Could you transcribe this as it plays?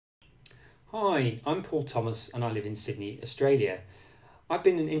Hi, I'm Paul Thomas and I live in Sydney, Australia. I've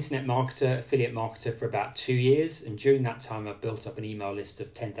been an internet marketer, affiliate marketer for about 2 years, and during that time I've built up an email list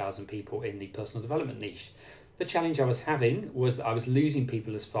of 10,000 people in the personal development niche. The challenge I was having was that I was losing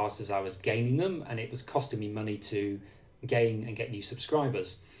people as fast as I was gaining them, and it was costing me money to gain and get new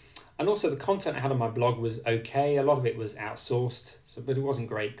subscribers. And also the content I had on my blog was okay, a lot of it was outsourced, but it wasn't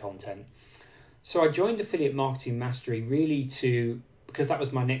great content. So I joined Affiliate Marketing Mastery because that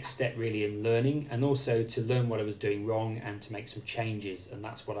was my next step really in learning, and also to learn what I was doing wrong and to make some changes, and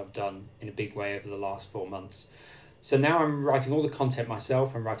that's what I've done in a big way over the last 4 months. So now I'm writing all the content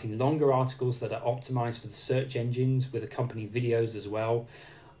myself. I'm writing longer articles that are optimized for the search engines with accompanying videos as well.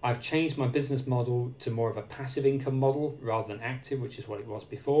 I've changed my business model to more of a passive income model rather than active, which is what it was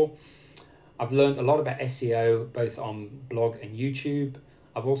before. I've learned a lot about SEO both on blog and YouTube.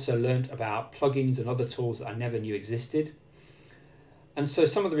 I've also learned about plugins and other tools that I never knew existed. And so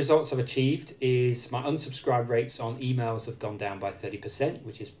some of the results I've achieved is my unsubscribe rates on emails have gone down by 30%,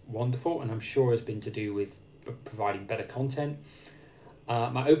 which is wonderful, and I'm sure has been to do with providing better content.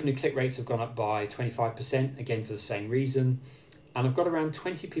 My open and click rates have gone up by 25%, again for the same reason. And I've got around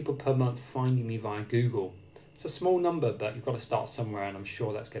 20 people per month finding me via Google. It's a small number, but you've got to start somewhere, and I'm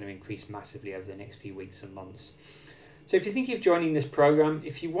sure that's going to increase massively over the next few weeks and months. So if you think of joining this program,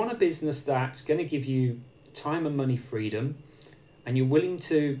 if you want a business that's going to give you time and money freedom, and you're willing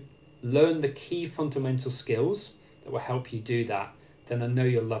to learn the key fundamental skills that will help you do that, then I know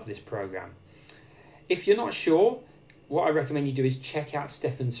you'll love this program. If you're not sure, what I recommend you do is check out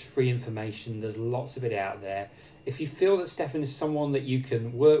Stefan's free information. There's lots of it out there. If you feel that Stefan is someone that you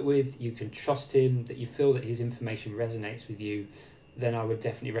can work with, you can trust him, that you feel that his information resonates with you, then I would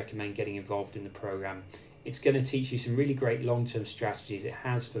definitely recommend getting involved in the program. It's going to teach you some really great long-term strategies. It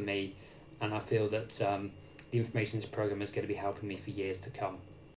has for me, and I feel that the information in this program is going to be helping me for years to come.